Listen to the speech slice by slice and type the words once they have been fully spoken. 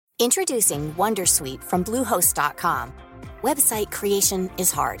Introducing Wondersuite from Bluehost.com. Website creation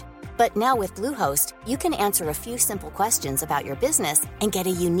is hard, but now with Bluehost, you can answer a few simple questions about your business and get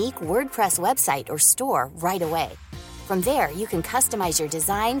a unique WordPress website or store right away. From there, you can customize your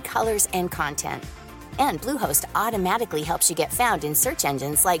design, colors, and content. And Bluehost automatically helps you get found in search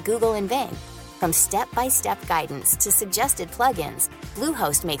engines like Google and Bing. From step-by-step guidance to suggested plugins,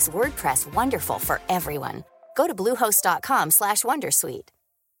 Bluehost makes WordPress wonderful for everyone. Go to bluehost.com/wondersuite.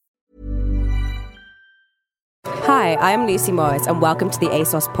 Hi, I am Lucy Morris and welcome to the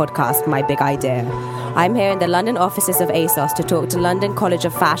ASOS podcast, My Big Idea. I'm here in the London offices of ASOS to talk to London College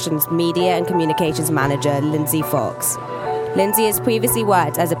of Fashion's Media and Communications Manager, Lynsey Fox. Lynsey has previously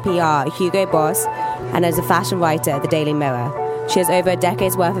worked as a PR at Hugo Boss and as a fashion writer at the Daily Mirror. She has over a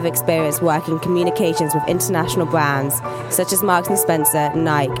decade's worth of experience working in communications with international brands such as Marks & Spencer,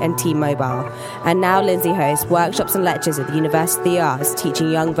 Nike and T-Mobile. And now Lynsey hosts workshops and lectures at the University of the Arts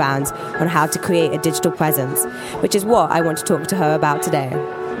teaching young brands on how to create a digital presence, which is what I want to talk to her about today.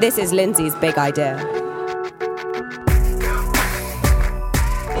 This is Lynsey's Big Idea.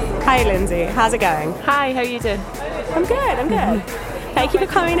 Hi Lynsey, how's it going? Hi, how are you doing? I'm good. Thank you for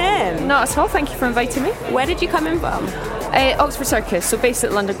coming in. Not at all, thank you for inviting me. Where did you come in from? Oxford Circus, so based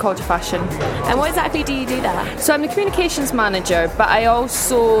at London College of Fashion. And what exactly do you do there? So I'm the communications manager, but I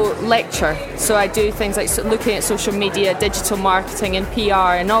also lecture. So I do things like looking at social media, digital marketing and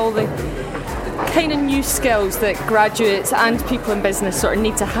PR and all the kind of new skills that graduates and people in business sort of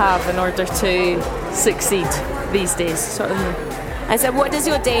need to have in order to succeed these days. Sort of. And so what does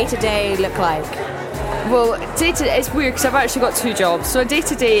your day-to-day look like? Well, day-to-day, it's weird because I've actually got two jobs. So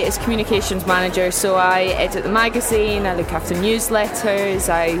day-to-day is communications manager, so I edit the magazine, I look after newsletters,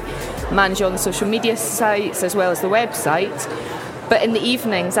 I manage all the social media sites as well as the website. But in the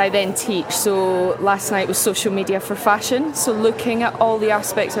evenings I then teach, so last night was social media for fashion, so looking at all the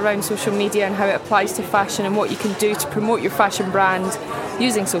aspects around social media and how it applies to fashion and what you can do to promote your fashion brand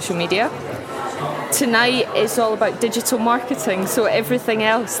using social media. Tonight is all about digital marketing, so everything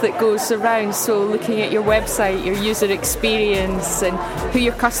else that goes around, so looking at your website, your user experience and who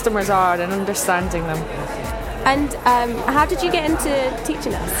your customers are and understanding them. And how did you get into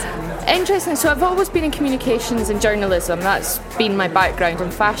teaching us? Interesting, so I've always been in communications and journalism, that's been my background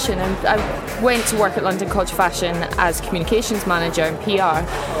in fashion, and I went to work at London College of Fashion as communications manager and PR.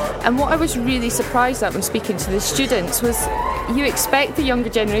 And what I was really surprised at when speaking to the students was you expect the younger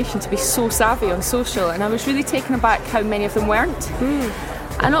generation to be so savvy on social, and I was really taken aback how many of them weren't.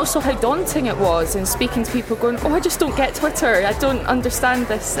 And also how daunting it was, and speaking to people going, I just don't get Twitter, I don't understand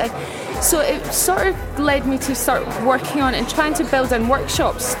this. So it sort of led me to start working on it and trying to build in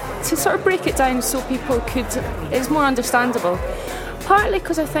workshops to sort of break it down so people it's more understandable. Partly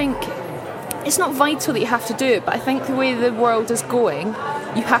because I think it's not vital that you have to do it, but I think the way the world is going,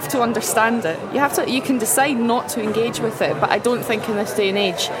 you have to understand it. You can decide not to engage with it, but I don't think in this day and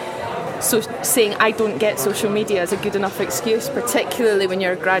age, so saying I don't get social media is a good enough excuse, particularly when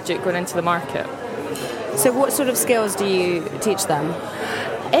you're a graduate going into the market. So what sort of skills do you teach them?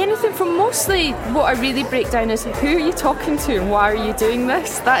 Anything from mostly what I really break down is who are you talking to and why are you doing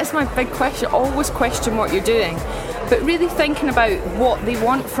this? That is my big question. Always question what you're doing. But really thinking about what they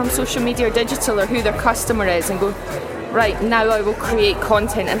want from social media or digital or who their customer is and go, right, now I will create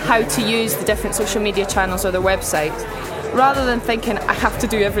content and how to use the different social media channels or their websites. Rather than thinking I have to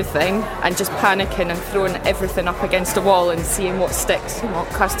do everything and just panicking and throwing everything up against a wall and seeing what sticks and what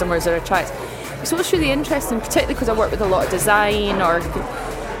customers are attracted. So it's really interesting, particularly because I work with a lot of design, or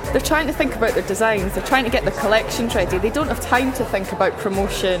they're trying to think about their designs, they're trying to get their collections ready, they don't have time to think about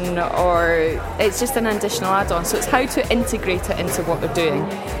promotion, or it's just an additional add-on. So it's how to integrate it into what they're doing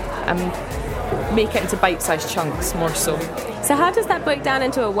and make it into bite-sized chunks more so. So how does that break down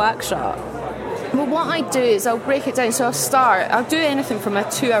into a workshop? Well, what I do is I'll break it down. So I'll do anything from a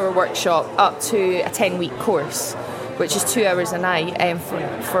 2-hour workshop up to a 10-week course, which is 2 hours a night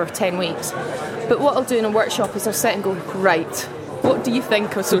for 10 weeks. But what I'll do in a workshop is I'll sit and go, right, what do you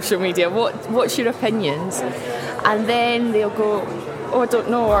think of social media? What's your opinions? And then they'll go, I don't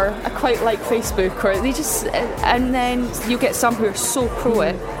know, or I quite like Facebook, or they just, and then you get some who are so pro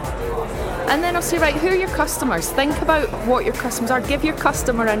it. And then I'll say, right, who are your customers? Think about what your customers are. Give your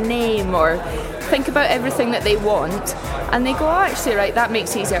customer a name, or think about everything that they want. And they go, actually, right, that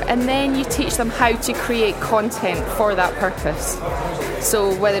makes it easier. And then you teach them how to create content for that purpose.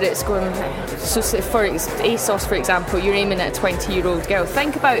 So whether it's going, so for ASOS, for example, you're aiming at a 20-year-old girl.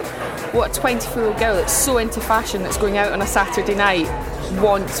 Think about what a 20-year-old girl that's so into fashion that's going out on a Saturday night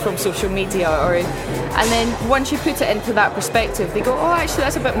wants from social media, and then once you put it into that perspective, they go, actually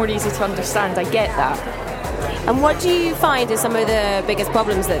that's a bit more easy to understand, I get that. And what do you find is some of the biggest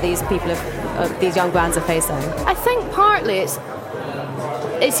problems that these young brands are facing? I think partly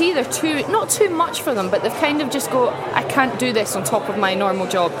it's either not too much for them, but they've kind of just I can't do this on top of my normal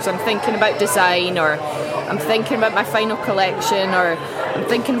job because I'm thinking about design, or I'm thinking about my final collection, or I'm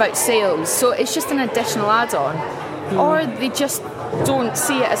thinking about sales. So it's just an additional add-on. Or they just don't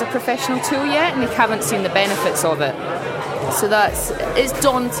see it as a professional tool yet, and they haven't seen the benefits of it. So it's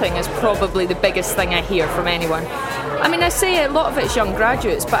daunting is probably the biggest thing I hear from anyone. I mean, I say a lot of it's young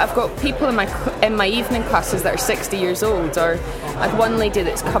graduates, but I've got people in my evening classes that are 60 years old, or I have one lady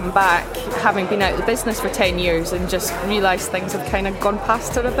that's come back having been out of the business for 10 years and just realised things have kind of gone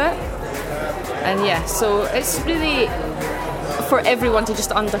past her a bit. And yeah, so it's really for everyone to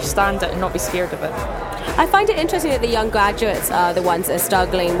just understand it and not be scared of it. I find it interesting that the young graduates are the ones that are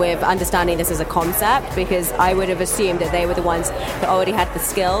struggling with understanding this as a concept, because I would have assumed that they were the ones that already had the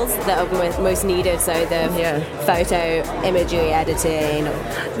skills that are most needed, so the photo, imagery, editing.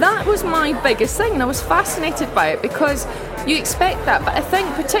 That was my biggest thing, and I was fascinated by it because you expect that, but I think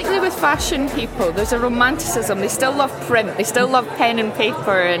particularly with fashion people, there's a romanticism. They still love print, they still love pen and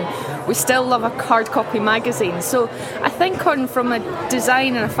paper, and we still love a hard copy magazine. So I think from a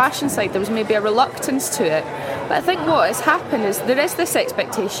design and a fashion side, there was maybe a reluctance to it. But I think what has happened is there is this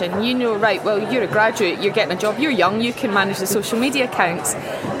expectation, right, well, you're a graduate, you're getting a job, you're young, you can manage the social media accounts.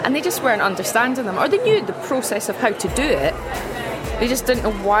 And they just weren't understanding them, or they knew the process of how to do it. They just didn't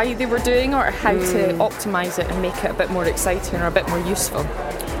know why they were doing it or how to optimise it and make it a bit more exciting or a bit more useful.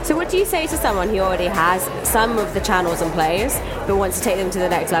 So what do you say to someone who already has some of the channels in place but wants to take them to the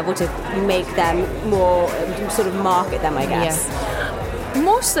next level to make them more, sort of market them, I guess? Yeah.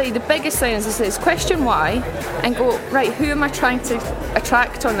 Mostly the biggest thing is question why and go, right, who am I trying to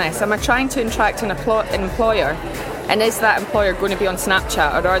attract on this? Am I trying to attract an employer? And is that employer going to be on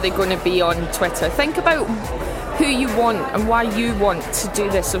Snapchat, or are they going to be on Twitter? Think about who you want and why you want to do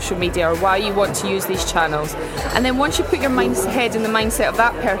this social media, or why you want to use these channels. And then once you put your head in the mindset of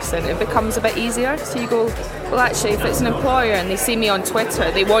that person, it becomes a bit easier. So you go, well, actually, if it's an employer and they see me on Twitter,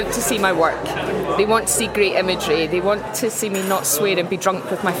 they want to see my work. They want to see great imagery. They want to see me not swear and be drunk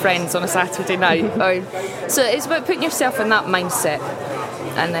with my friends on a Saturday night. So it's about putting yourself in that mindset.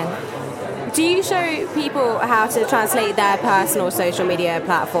 And then, do you show people how to translate their personal social media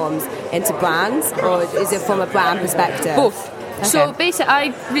platforms into brands, or is it from a brand perspective? Both. Okay. So basically,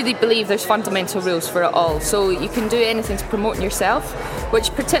 I really believe there's fundamental rules for it all. So you can do anything to promote yourself, which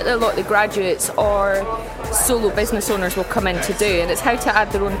particularly a lot of the graduates or solo business owners will come in to do, and it's how to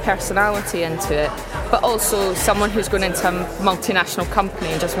add their own personality into it, but also someone who's going into a multinational company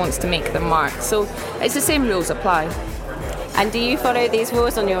and just wants to make their mark. So it's the same rules apply. And do you follow these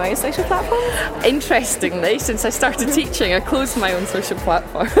rules on your own social platforms? Interestingly, since I started teaching, I closed my own social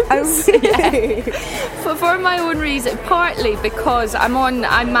platform. Oh, really? For my own reason, partly because I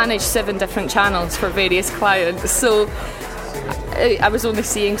manage 7 different channels for various clients, so I was only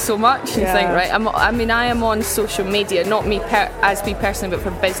seeing so much and think, right, I am on social media, not me personally, but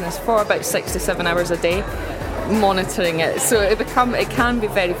for business, for about 6 to 7 hours a day, monitoring it. So it can be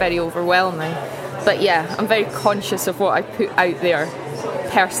very, very overwhelming. But yeah, I'm very conscious of what I put out there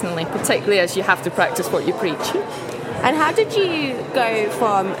personally, particularly as you have to practice what you preach. And how did you go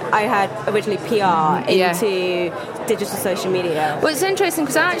from, I had originally PR into digital social media? Well, it's interesting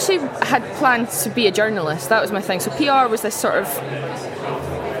because I actually had planned to be a journalist. That was my thing. So PR was this sort of,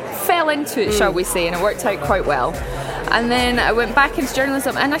 fell into it, shall we say, and it worked out quite well. And then I went back into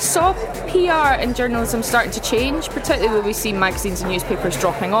journalism, and I saw PR and journalism starting to change, particularly when we see magazines and newspapers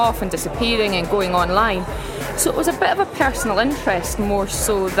dropping off and disappearing and going online. So it was a bit of a personal interest more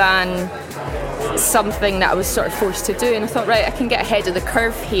so than something that I was sort of forced to do. And I thought, right, I can get ahead of the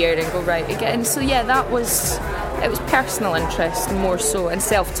curve here and go right again. So yeah, it was personal interest more so, and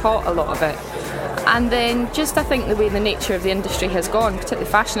self-taught a lot of it. And then just I think the way the nature of the industry has gone, particularly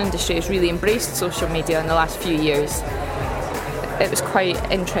the fashion industry, has really embraced social media in the last few years. It was quite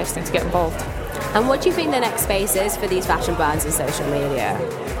interesting to get involved. And what do you think the next space is for these fashion brands in social media?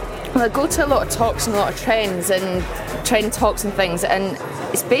 Well, I go to a lot of talks and a lot of trends and trend talks and things, and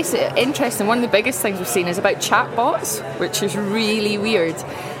it's basically interesting. One of the biggest things we've seen is about chatbots, which is really weird.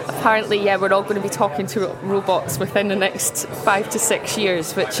 Apparently, we're all going to be talking to robots within the next 5 to 6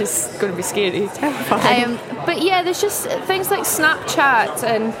 years, which is going to be scary. But yeah, there's just things like Snapchat,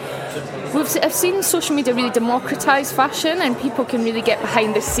 and I've seen social media really democratise fashion, and people can really get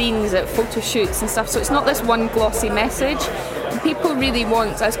behind the scenes at photo shoots and stuff. So it's not this one glossy message, people really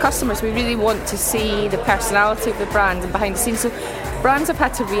want, as customers, we really want to see the personality of the brand and behind the scenes. So brands have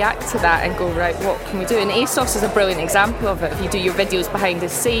had to react to that and go, right, what can we do? And ASOS is a brilliant example of it. If you do your videos behind the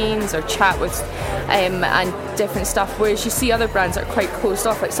scenes or chat with and different stuff, whereas you see other brands that are quite closed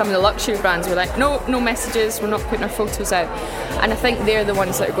off, like some of the luxury brands were like, no messages, we're not putting our photos out. And I think they're the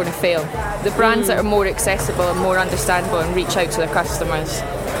ones that are going to fail. The brands that are more accessible and more understandable and reach out to their customers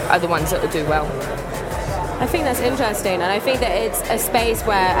are the ones that will do well. I think that's interesting, and I think that it's a space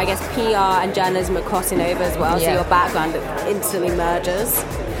where I guess PR and journalism are crossing over as well, so your background instantly merges.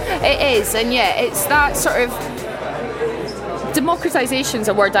 It is, and it's that sort of democratisation is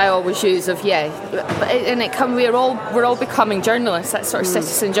a word I always use of we're all becoming journalists, that sort of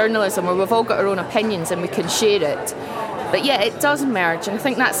citizen journalism where we've all got our own opinions and we can share it. But it does merge, and I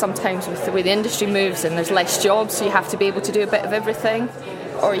think that's sometimes with the way the industry moves and there's less jobs, so you have to be able to do a bit of everything.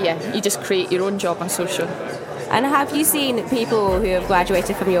 Or you just create your own job on social. And have you seen people who have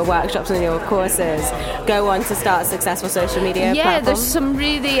graduated from your workshops and your courses go on to start successful social media platforms? There's some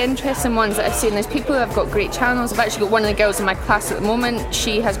really interesting ones that I've seen. There's people who have got great channels. I've actually got one of the girls in my class at the moment.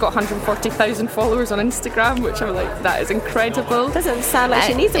 She has got 140,000 followers on Instagram, which I'm like, that is incredible. Doesn't sound like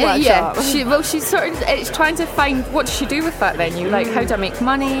she needs a workshop. She's sort of it's trying to find what does she do with that then. How do I make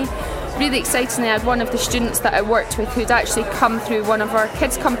money? Really excitingly, I had one of the students that I worked with who'd actually come through one of our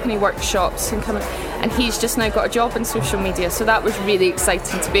kids company workshops and he's just now got a job in social media, so that was really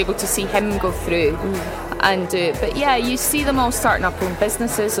exciting to be able to see him go through and do it. But you see them all starting up own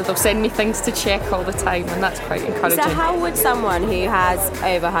businesses, so they'll send me things to check all the time, and that's quite encouraging. So how would someone who has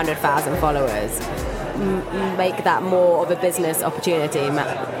over 100,000 followers make that more of a business opportunity,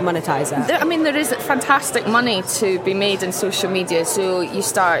 monetize that? There is fantastic money to be made in social media. So you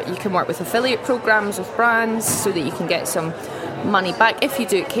can work with affiliate programs with brands so that you can get some money back. If you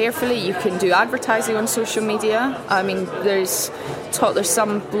do it carefully, you can do advertising on social media. There's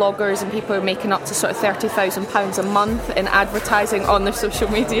some bloggers and people are making up to sort of £30,000 a month in advertising on their social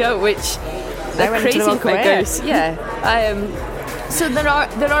media, which they're crazy figures. So there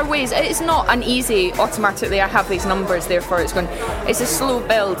are ways. It's not an easy automatically I have these numbers therefore it's a slow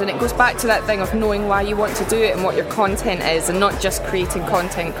build, and it goes back to that thing of knowing why you want to do it and what your content is, and not just creating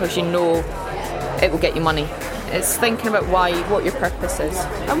content because you know it will get you money. It's thinking about what your purpose is.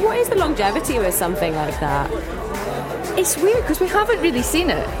 And what is the longevity with something like that? It's weird because we haven't really seen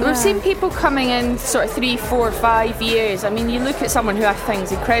it. We've seen people coming in sort of 3, 4, 5 years. You look at someone who I think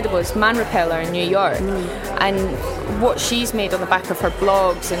is incredible, it's Man Repeller in New York, and what she's made on the back of her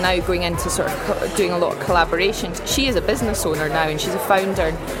blogs and now going into sort of doing a lot of collaborations. She is a business owner now and she's a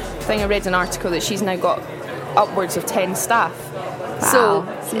founder. I read an article that she's now got upwards of 10 staff. Wow. So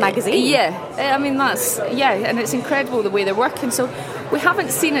it's a magazine. And it's incredible the way they're working. So we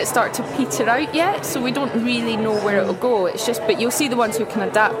haven't seen it start to peter out yet, so we don't really know where it'll go. But you'll see the ones who can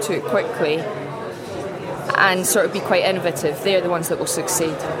adapt to it quickly and sort of be quite innovative. They're the ones that will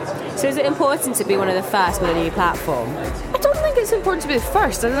succeed. So is it important to be one of the first with a new platform? I don't think it's important to be the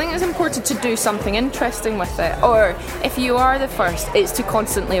first. I think it's important to do something interesting with it. Or if you are the first, it's to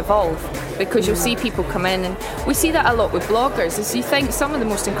constantly evolve, because you'll see people come in, and we see that a lot with bloggers. As you think some of the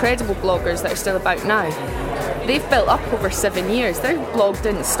most incredible bloggers that are still about now, they've built up over 7 years. Their blog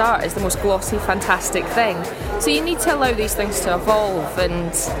didn't start as the most glossy, fantastic thing. So you need to allow these things to evolve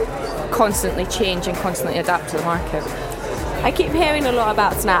and constantly change and constantly adapt to the market. I keep hearing a lot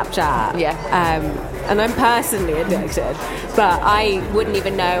about Snapchat. And I'm personally addicted, but I wouldn't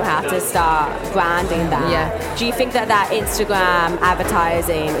even know how to start branding that. Do you think that Instagram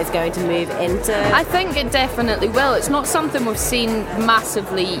advertising is going to move into? I think it definitely will. It's not something we've seen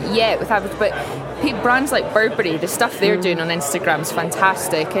massively yet with advertising, but brands like Burberry, the stuff they're doing on Instagram is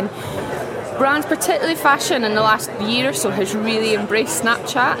fantastic, and brands, particularly fashion, in the last year or so has really embraced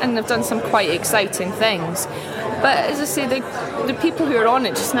Snapchat, and they've done some quite exciting things. But as I say, the people who are on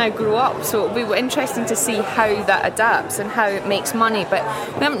it just now grow up, so it'll be interesting to see how that adapts and how it makes money. But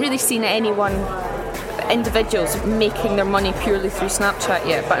we haven't really seen individuals making their money purely through Snapchat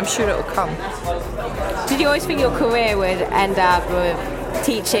yet, but I'm sure it'll come. Did you always think your career would end up with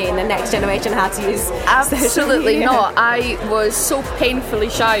teaching the next generation how to use Absolutely not. I was so painfully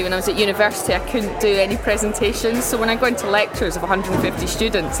shy when I was at university. I couldn't do any presentations, so when I go into lectures of 150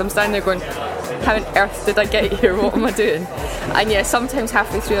 students, I'm standing there going, how on earth did I get here? What am I doing? And sometimes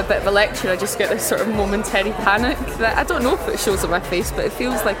halfway through a bit of a lecture I just get this sort of momentary panic that I don't know if it shows on my face, but it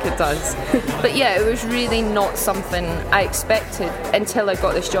feels like it does. But it was really not something I expected until I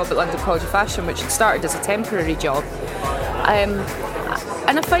got this job at London College of Fashion, which had started as a temporary job.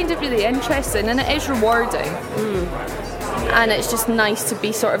 And I find it really interesting, and it is rewarding. And it's just nice to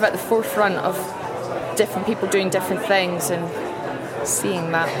be sort of at the forefront of different people doing different things and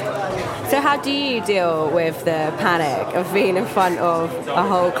seeing that. So how do you deal with the panic of being in front of a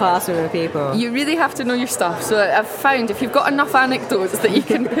whole classroom of people? You really have to know your stuff. So I've found if you've got enough anecdotes that you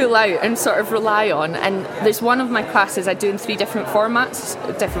can pull out and sort of rely on, and there's one of my classes I do in 3 different formats,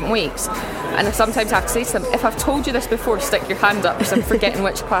 different weeks, and I sometimes have to say to them, if I've told you this before, stick your hand up because I'm forgetting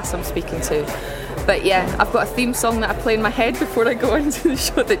which class I'm speaking to. But yeah, I've got a theme song that I play in my head before I go into the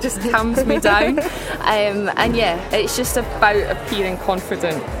show that just calms me down. And yeah, it's just about appearing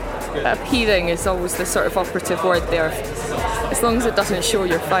confident. Appearing is always the sort of operative word there. As long as it doesn't show,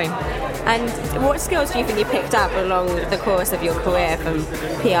 you're fine. And what skills do you think you picked up along the course of your career from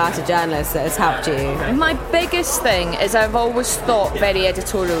PR to journalist that has helped you? My biggest thing is I've always thought very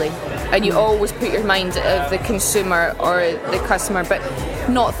editorially, and you always put your mind of the consumer or the customer, but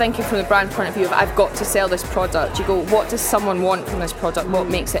not thinking from the brand point of view of I've got to sell this product. You go, what does someone want from this product? What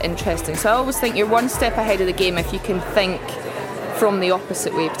makes it interesting? So I always think you're one step ahead of the game if you can think from the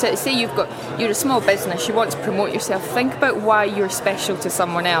opposite way. Say you're a small business, you want to promote yourself, think about why you're special to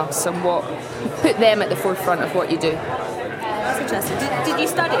someone else and put them at the forefront of what you do. That's interesting. Did you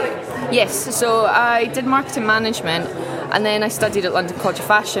study? Yes, so I did marketing management, and then I studied at London College of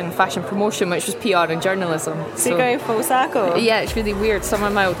Fashion promotion, which was PR and journalism. So you're going full circle? Yeah, it's really weird. Some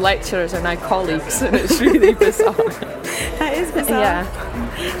of my old lecturers are now colleagues, and it's really bizarre. That is bizarre.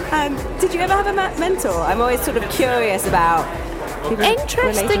 Yeah. Did you ever have a mentor? I'm always sort of curious about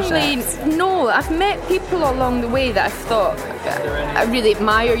Interestingly, no. I've met people along the way that I've thought, I really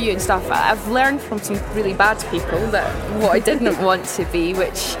admire you and stuff. I've learned from some really bad people that what I didn't want to be,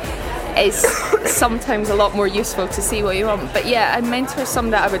 which is sometimes a lot more useful to see what you want. But yeah, I mentor some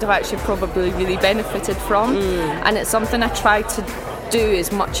that I would have actually probably really benefited from, and it's something I try to do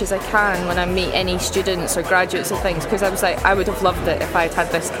as much as I can when I meet any students or graduates or things, because I was like, I would have loved it if I'd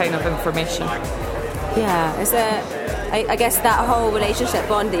had this kind of information. Yeah, I guess that whole relationship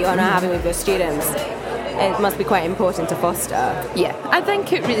bond that you're now having with your students, it must be quite important to foster. Yeah, I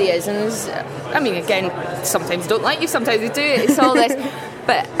think it really is. And I mean, again, sometimes they don't like you, sometimes they do. It's all this.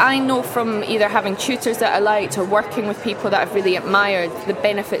 But I know from either having tutors that I liked or working with people that I've really admired, the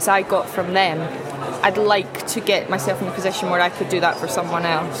benefits I got from them. I'd like to get myself in a position where I could do that for someone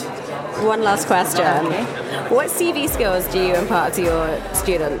else. One last question. Okay. What CV skills do you impart to your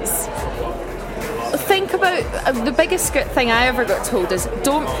students? Think about the biggest thing I ever got told is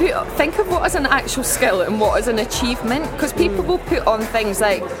think of what is an actual skill and what is an achievement, because people will put on things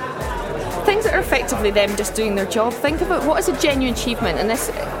like things that are effectively them just doing their job. Think about what is a genuine achievement, and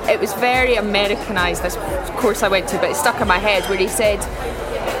it was very Americanized, this course I went to, but it stuck in my head where he said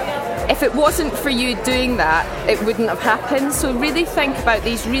if it wasn't for you doing that, it wouldn't have happened. So really think about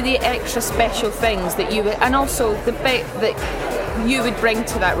these really extra special things that you would, and also the bit that you would bring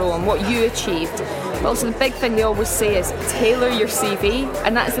to that role and what you achieved. But also the big thing they always say is tailor your CV,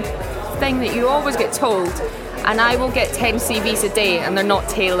 and that's the thing that you always get told. And I will get 10 CVs a day and they're not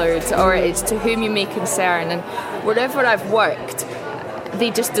tailored, or it's to whom you may concern. And wherever I've worked, they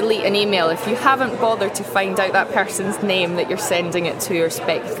just delete an email if you haven't bothered to find out that person's name that you're sending it to,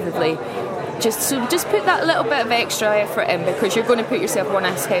 respectively. Just put that little bit of extra effort in, because you're going to put yourself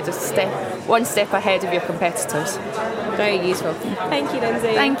one step ahead of your competitors. Very useful. Thank you,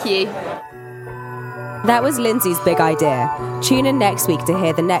 Lynsey. Thank you. That was Lynsey's big idea. Tune in next week to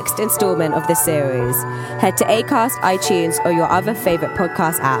hear the next instalment of this series. Head to Acast, iTunes, or your other favourite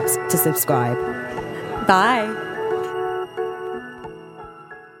podcast apps to subscribe. Bye.